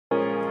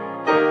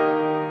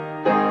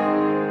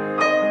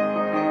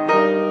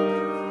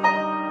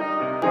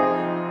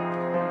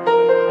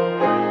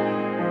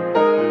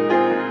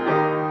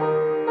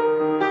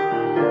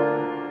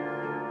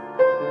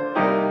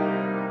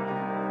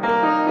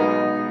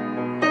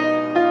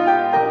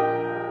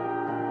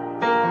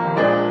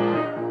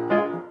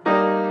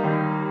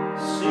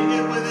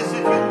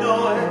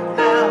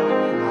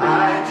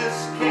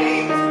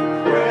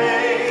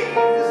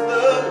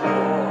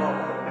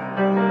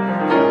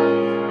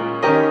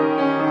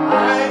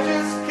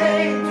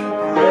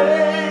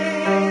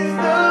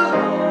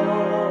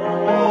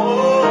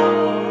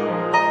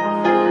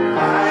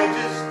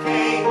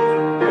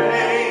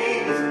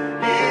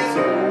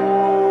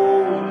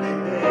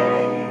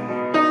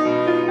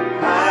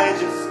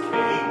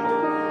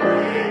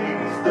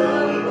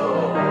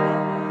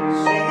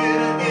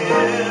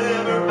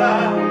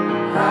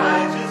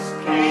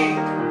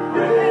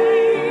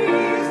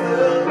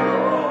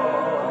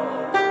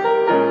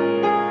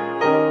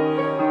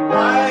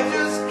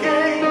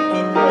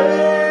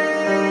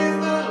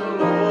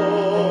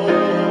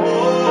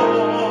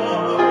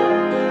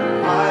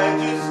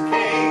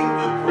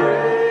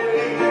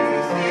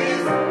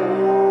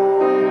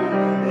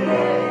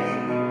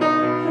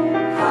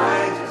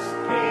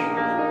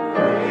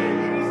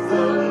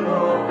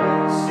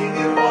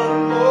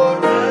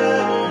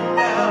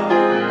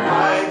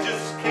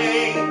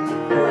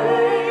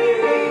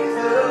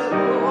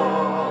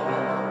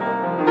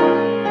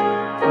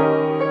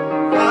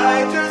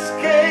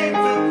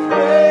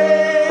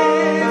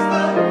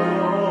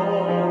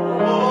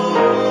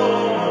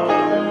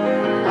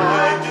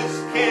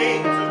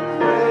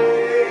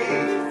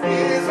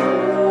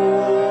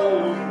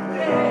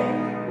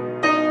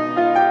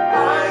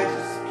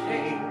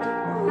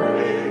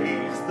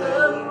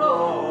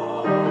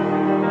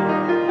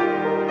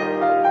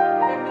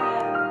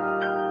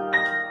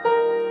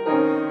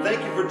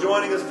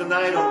us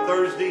tonight on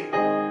Thursday.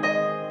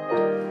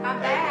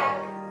 I'm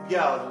back.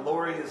 Yeah,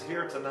 Lori is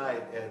here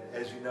tonight, and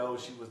as you know,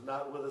 she was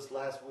not with us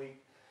last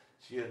week.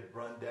 She had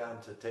run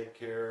down to take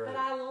care. But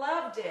I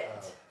loved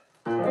it.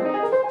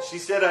 She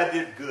said I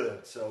did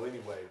good, so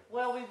anyway.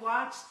 Well, we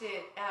watched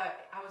it. I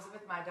was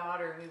with my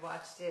daughter, and we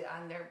watched it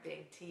on their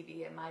big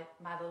TV, and my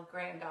little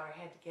granddaughter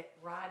had to get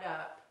right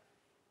up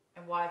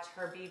and watch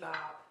her bebop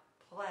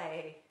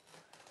play.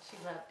 She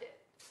loved it.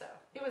 So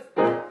it was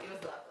lovely.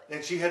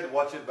 And she had to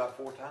watch it about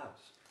 4 times.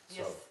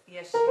 So.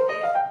 Yes, she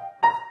did.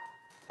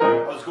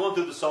 I was going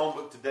through the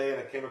songbook today, and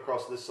I came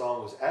across this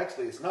song.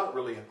 It's not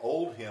really an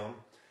old hymn.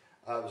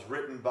 It was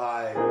written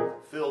by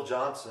Phil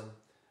Johnson,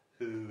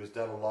 who has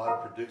done a lot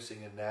of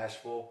producing in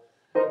Nashville,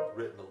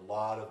 written a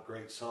lot of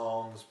great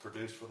songs,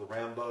 produced for the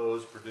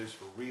Rambos, produced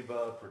for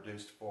Reba,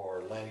 produced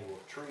for Lanny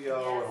Wolf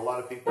Trio, and a lot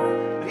of people.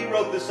 But he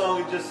wrote this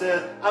song. It just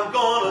says, I'm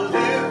gonna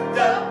lift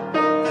up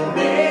the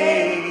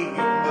name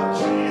of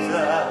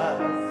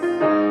Jesus.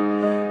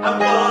 I'm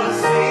gonna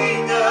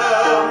sing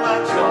of my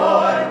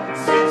joy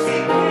since he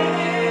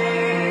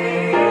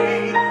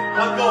came.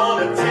 I'm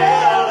gonna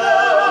tell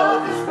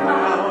of his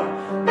power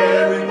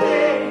every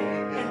day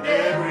and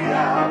every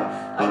hour.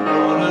 I'm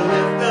gonna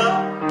lift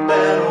up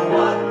that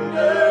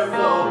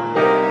wonderful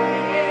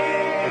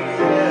name.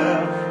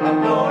 Yeah, I'm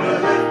gonna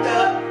lift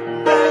up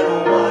that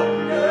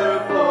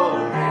wonderful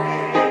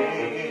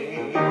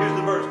name. Here's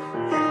the verse.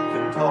 You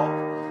can talk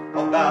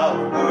about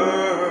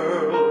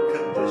world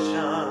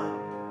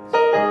conditions,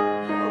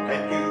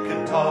 and you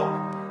can talk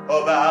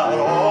about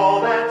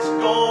all that's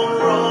gone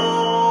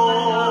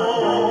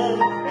wrong,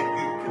 and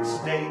you can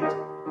state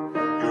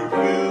your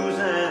views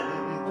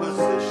and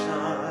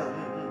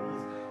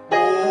positions.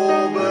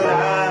 Oh, but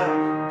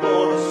I'm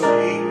gonna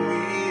sing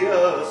me a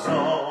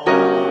song.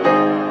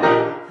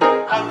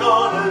 I'm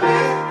gonna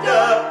lift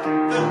up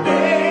the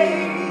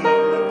name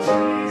of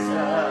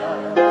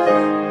Jesus.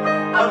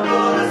 I'm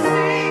gonna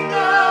sing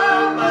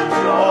of my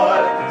joy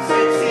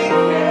since he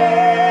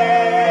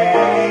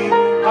came.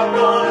 I'm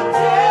gonna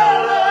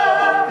tell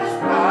of his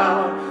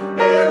power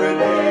every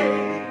day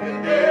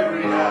and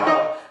every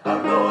hour.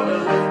 I'm gonna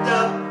lift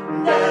up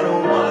that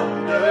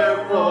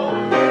wonderful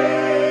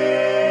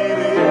name.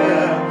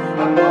 Yeah,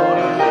 I'm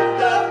gonna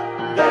lift up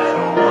that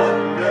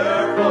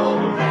wonderful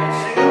name.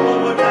 Sing it one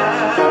more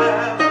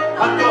time.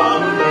 I'm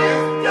gonna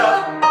lift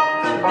up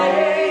the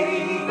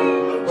name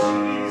of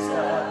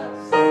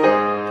Jesus.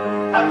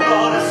 I'm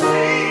gonna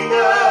sing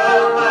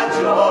of my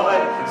joy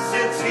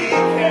since he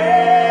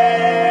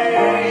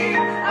came.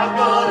 I'm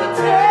gonna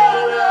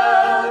tell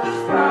of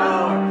his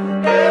power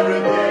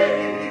every day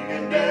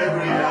and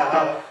every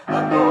hour.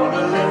 I'm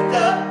gonna lift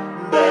up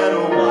that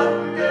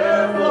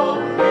wonderful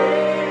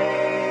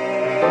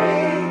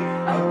name.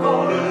 I'm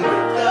gonna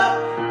lift up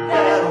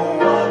that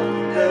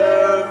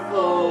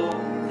wonderful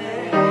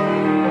name.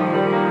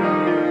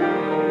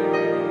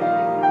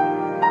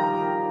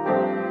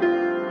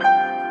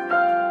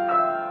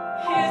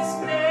 His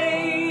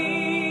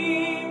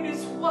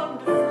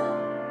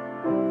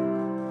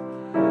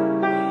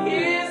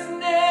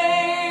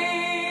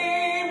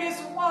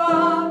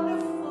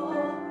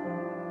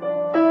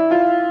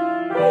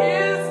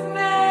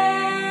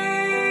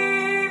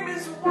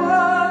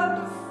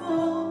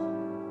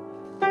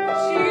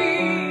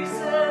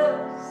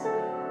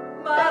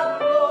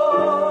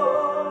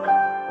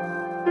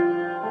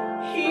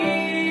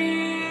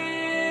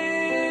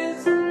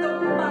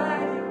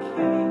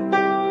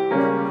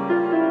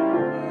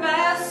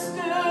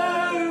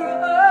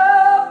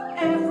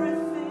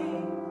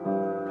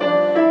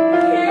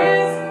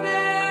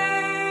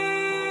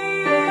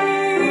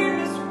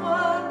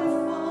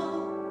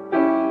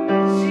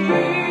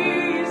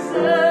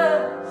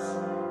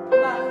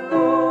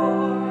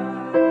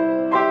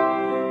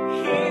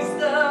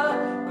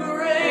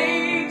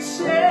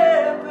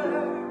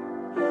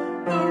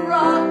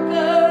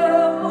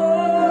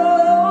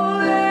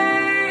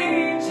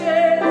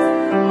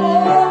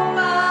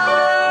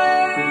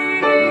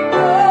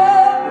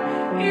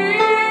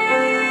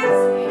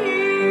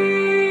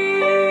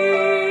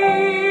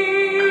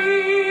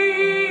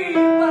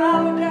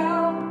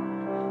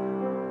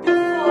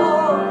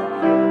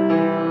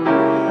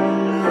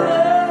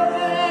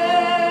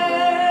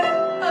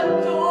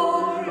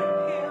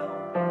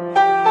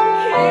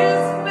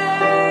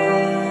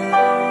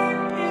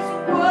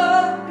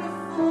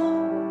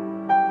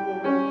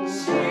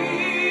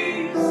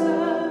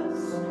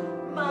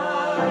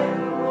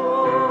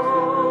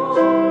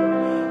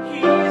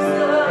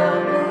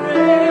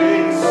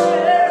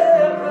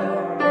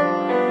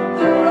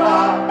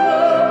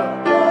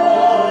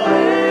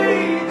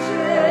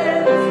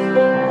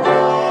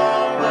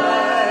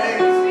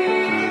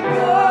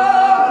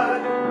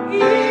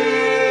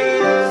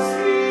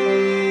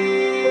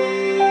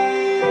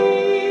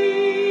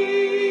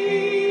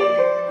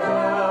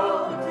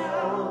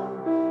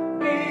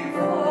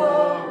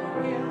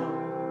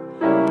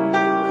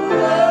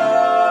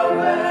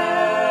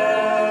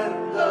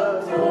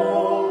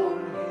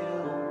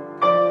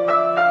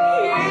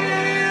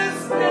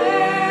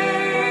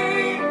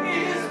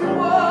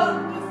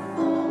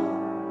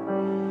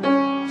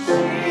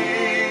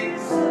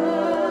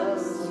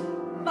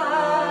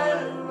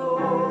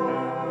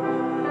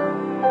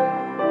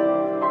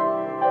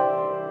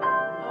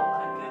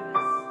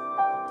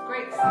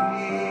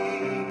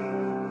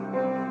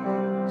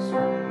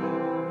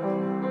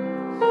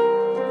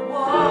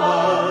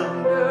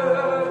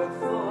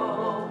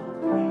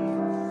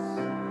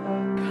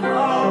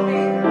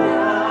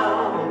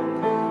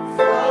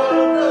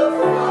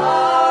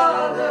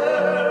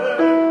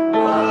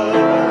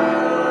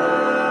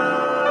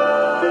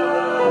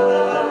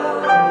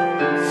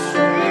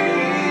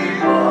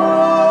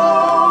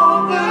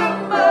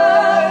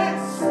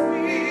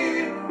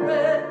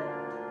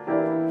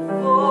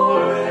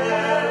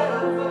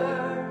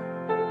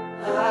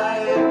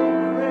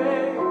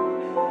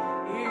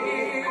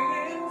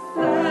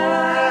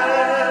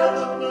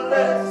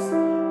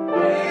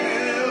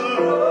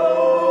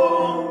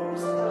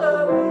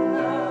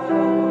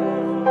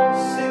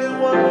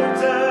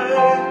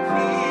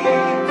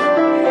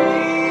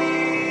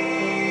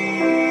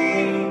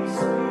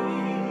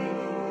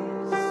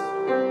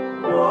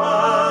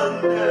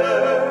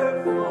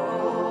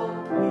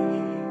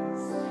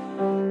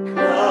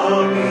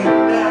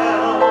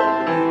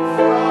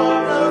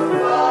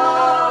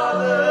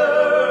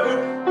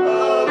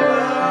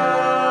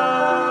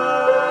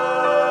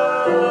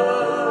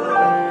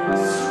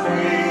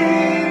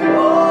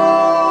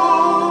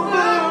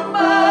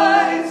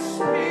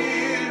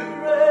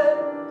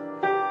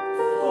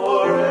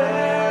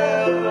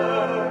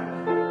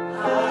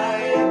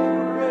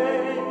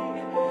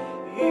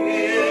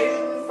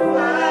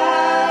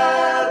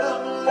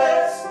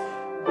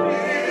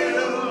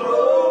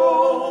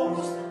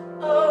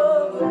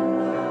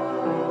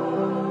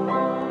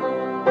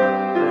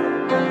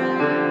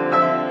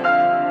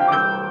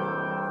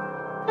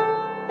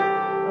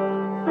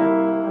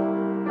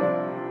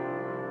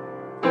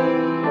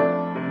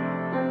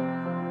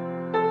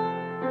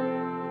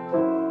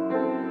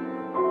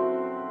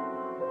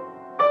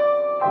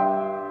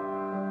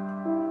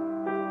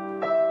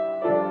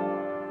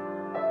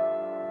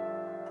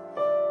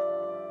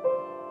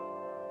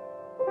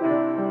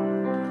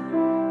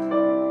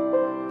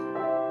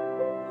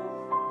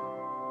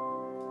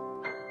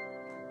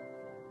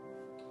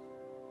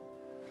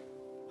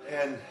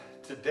And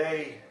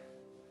today,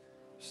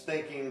 I was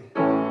thinking,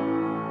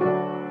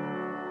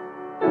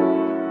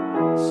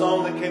 a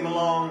song that came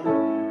along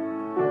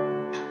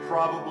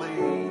probably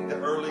the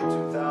early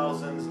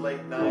 2000s,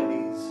 late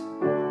 90s.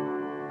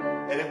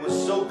 And it was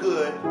so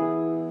good,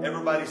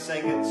 everybody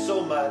sang it so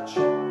much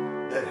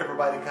that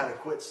everybody kind of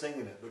quit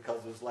singing it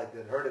because it was like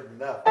they'd heard it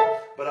enough.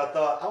 But I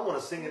thought, I want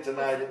to sing it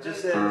tonight. It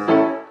just says,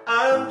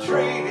 I'm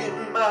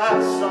trading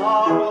my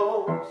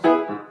sorrows,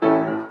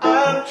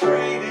 I'm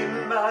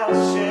trading my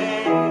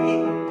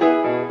shame,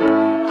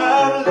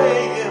 I'm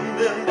laying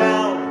them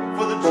down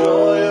for the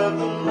joy of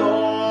the Lord.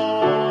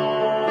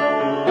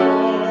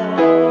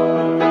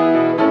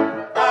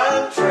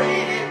 I'm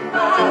trading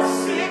my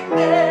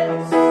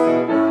sickness,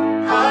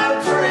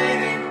 I'm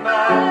trading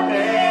my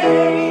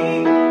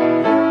pain,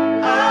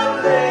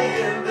 I'm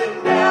laying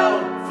them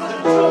down for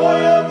the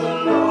joy of the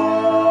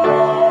Lord.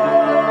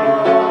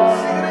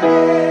 Sing it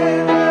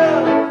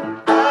again.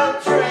 I'm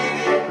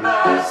trading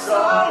my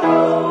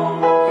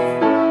sorrows,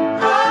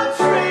 I'm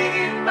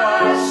trading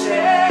my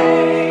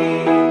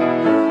shame,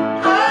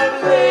 I'm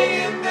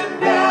laying them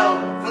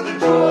down for the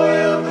joy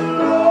of the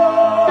Lord.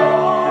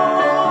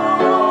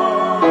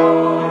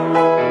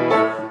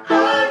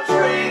 I'm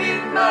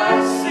trading my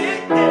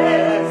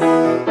sickness,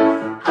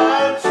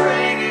 I'm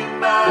trading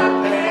my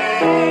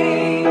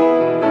pain,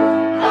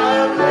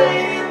 I'm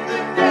laying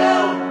them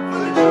down for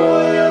the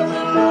joy of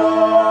the Lord.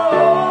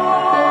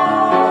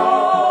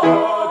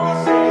 We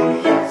say,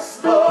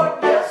 yes, Lord,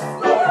 yes,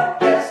 Lord,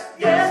 yes,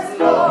 yes,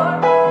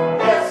 Lord,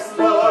 yes,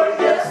 Lord,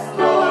 yes,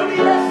 Lord,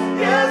 yes,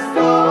 yes,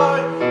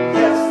 Lord,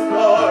 yes,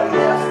 Lord,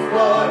 yes,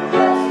 Lord,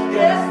 yes,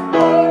 yes,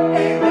 Lord,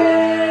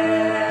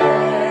 amen.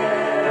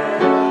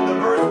 The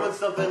verse went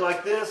something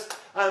like this: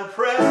 I'm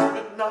pressed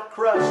but not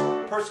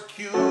crushed,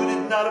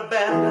 persecuted, not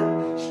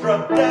abandoned,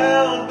 struck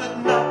down but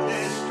not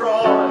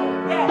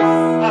destroyed.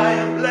 I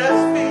am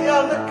blessed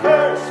beyond the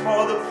curse,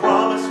 for the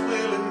promise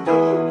will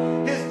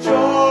endure. His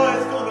joy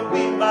is going to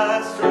be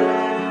my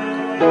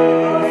strength.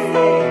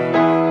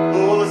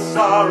 Though the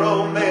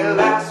sorrow may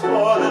last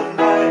for the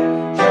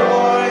night,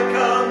 joy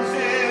comes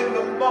in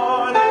the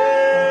morning.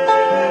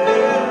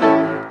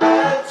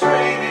 I'm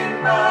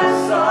trading my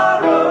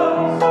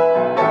sorrows,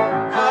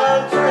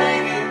 I'm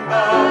trading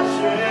my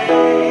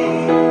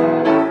shame,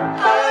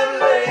 I'm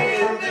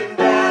laying them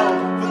down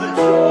for the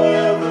joy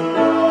of the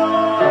Lord.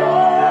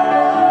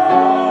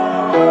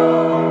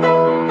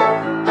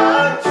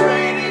 I'm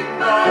trading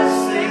my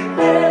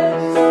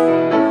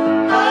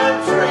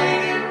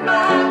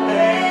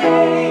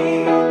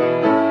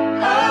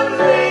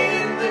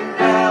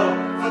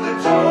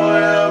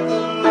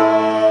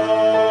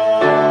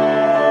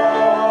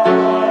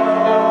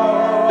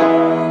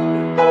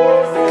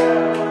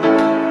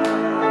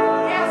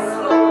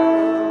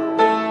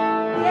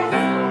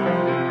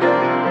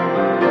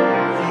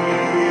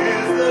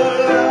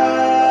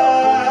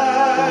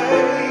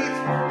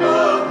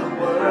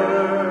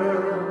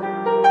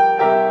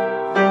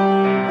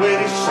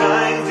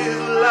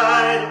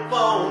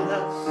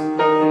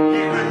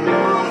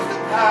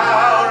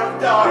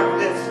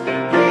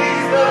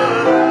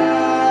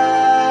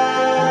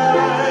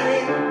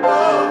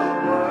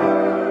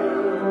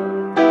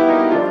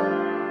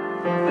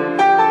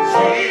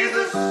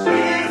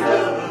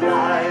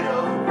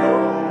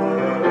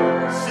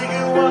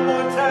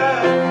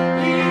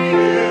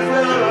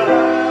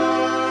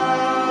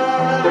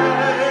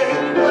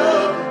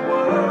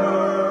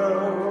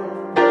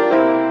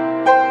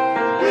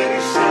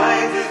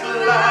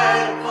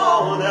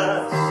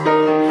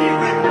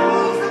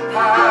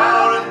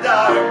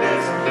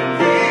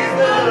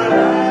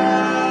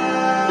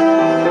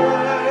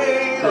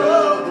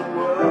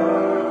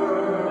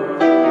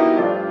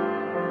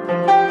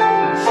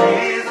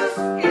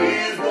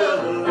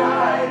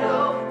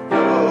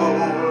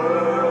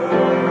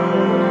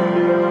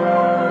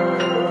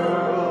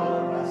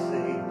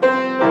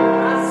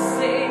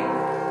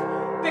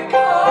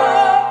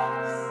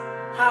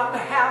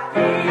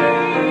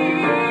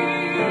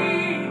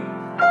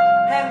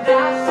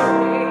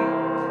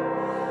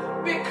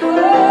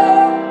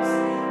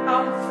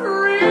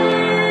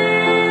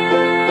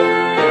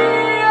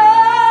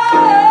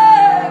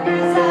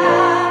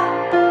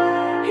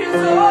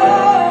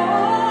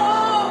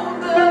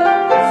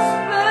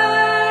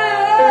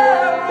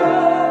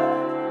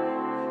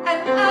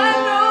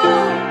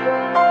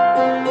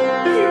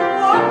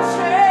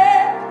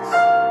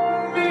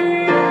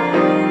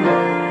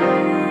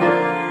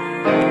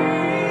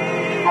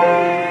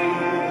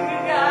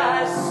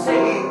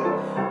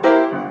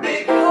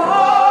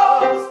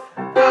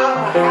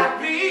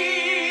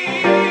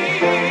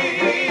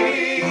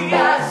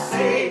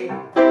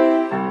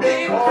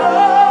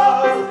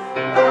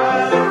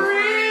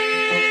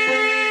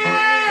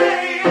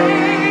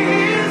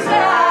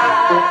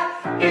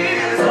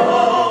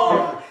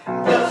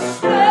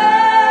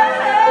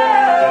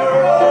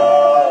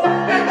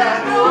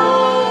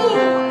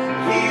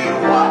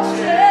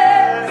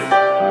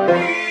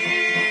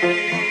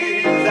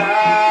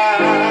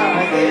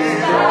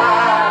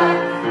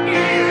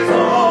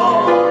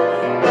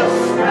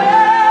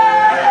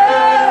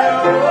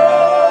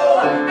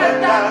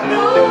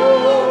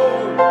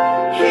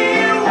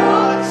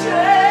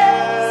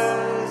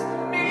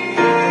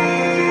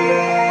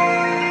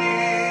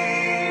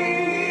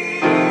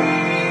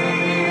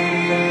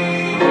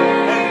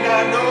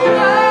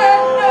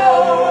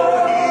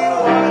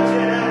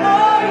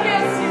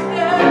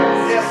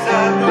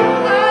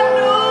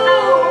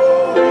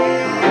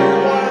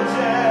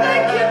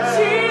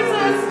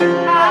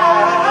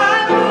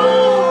I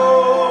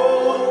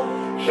know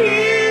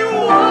He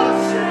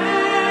watches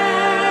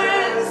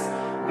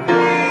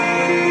me.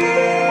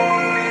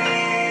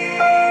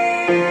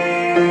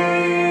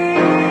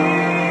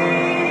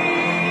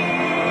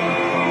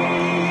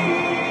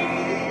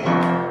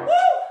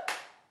 Woo!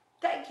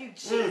 Thank you,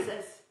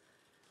 Jesus.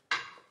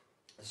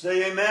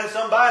 Say amen,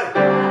 somebody.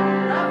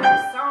 I love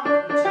the song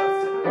that you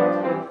chose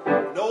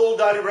tonight. An old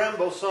Dottie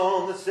Rambo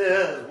song that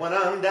says, when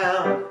I'm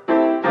down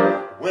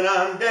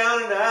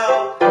and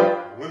out,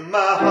 when my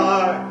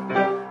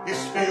heart is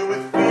filled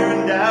with fear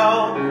and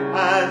doubt,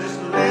 I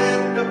just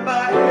lift up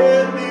my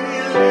head, and He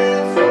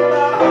lifts up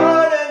my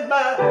heart, and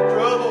my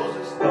troubles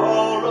just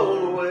all roll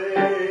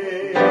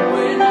away.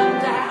 When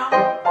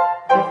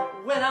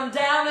I'm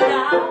down and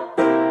out,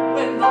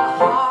 when my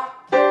heart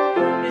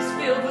is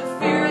filled with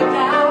fear and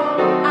doubt,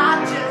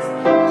 I just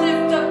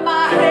lift up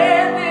my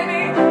head and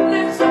He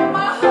lifts up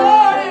my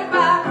heart, and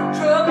my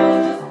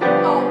troubles just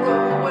all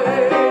roll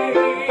away.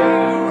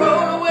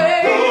 Roll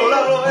away. Roll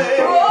away.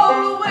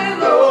 Roll away,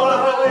 Lord.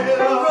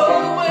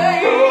 Roll away.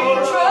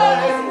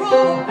 Troubles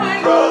roll away,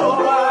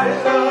 Lord.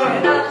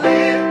 When I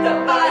lift up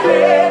my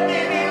head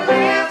and He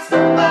lifts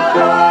up my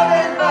heart,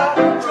 and my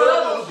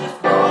troubles just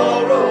all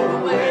roll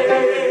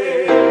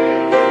away.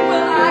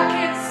 Well, I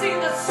can see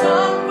the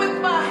sun with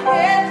my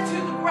head to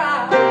the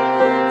ground,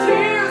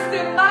 tears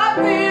in my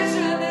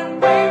vision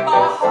and weigh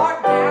my heart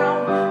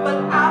down. But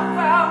I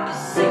found a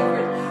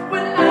secret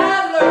when I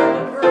learned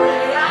to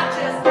pray. I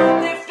just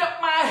lift up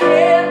my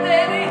head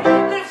and He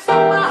lifts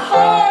up my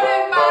heart,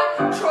 and my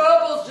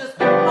troubles just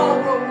all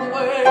roll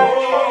away.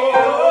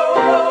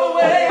 Roll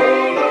away,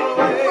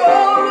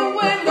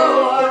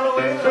 Lord. Roll away,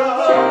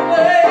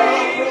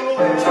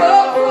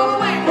 troubles roll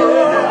away,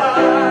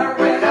 Lord.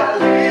 When I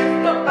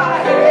lift up my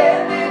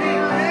head and He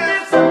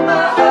lifts up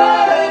my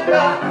heart, and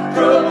my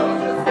troubles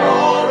just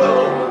all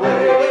roll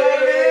away.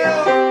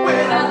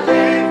 When I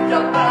lift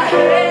up my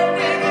head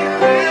and He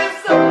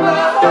lifts up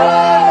my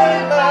heart,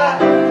 and my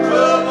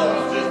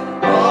troubles just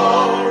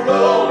all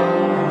roll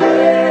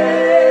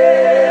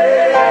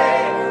away.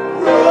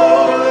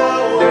 Roll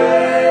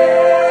away.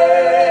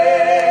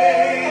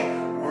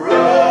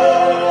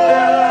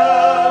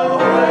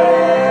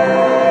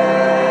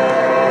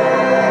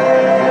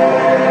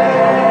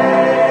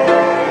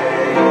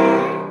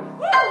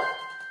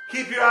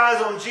 Keep your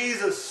eyes on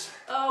Jesus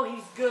Oh,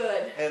 He's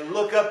good. and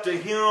look up to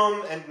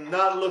Him and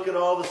not look at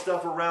all the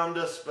stuff around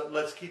us, but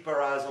let's keep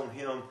our eyes on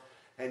Him,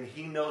 and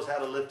He knows how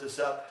to lift us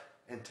up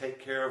and take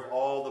care of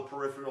all the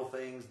peripheral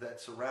things that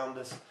surround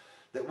us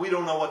that we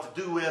don't know what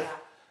to do with,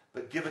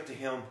 but give it to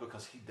Him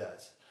because He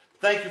does.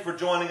 Thank you for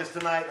joining us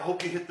tonight. I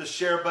hope you hit the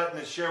share button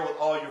and share with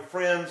all your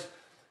friends.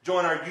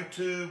 Join our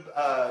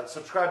YouTube,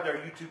 subscribe to our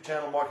YouTube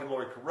channel, Mark and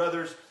Lori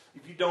Carouthers.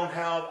 If you don't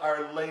have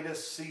our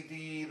latest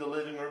CD, The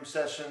Living Room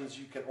Sessions,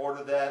 you can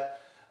order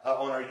that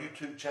on our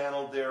YouTube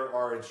channel. There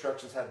are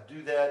instructions how to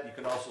do that. You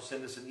can also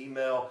send us an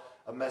email,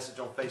 a message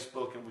on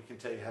Facebook, and we can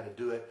tell you how to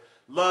do it.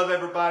 Love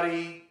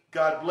everybody.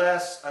 God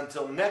bless.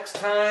 Until next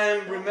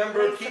time,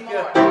 remember, keep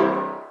your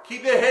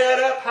head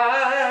up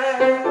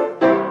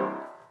high.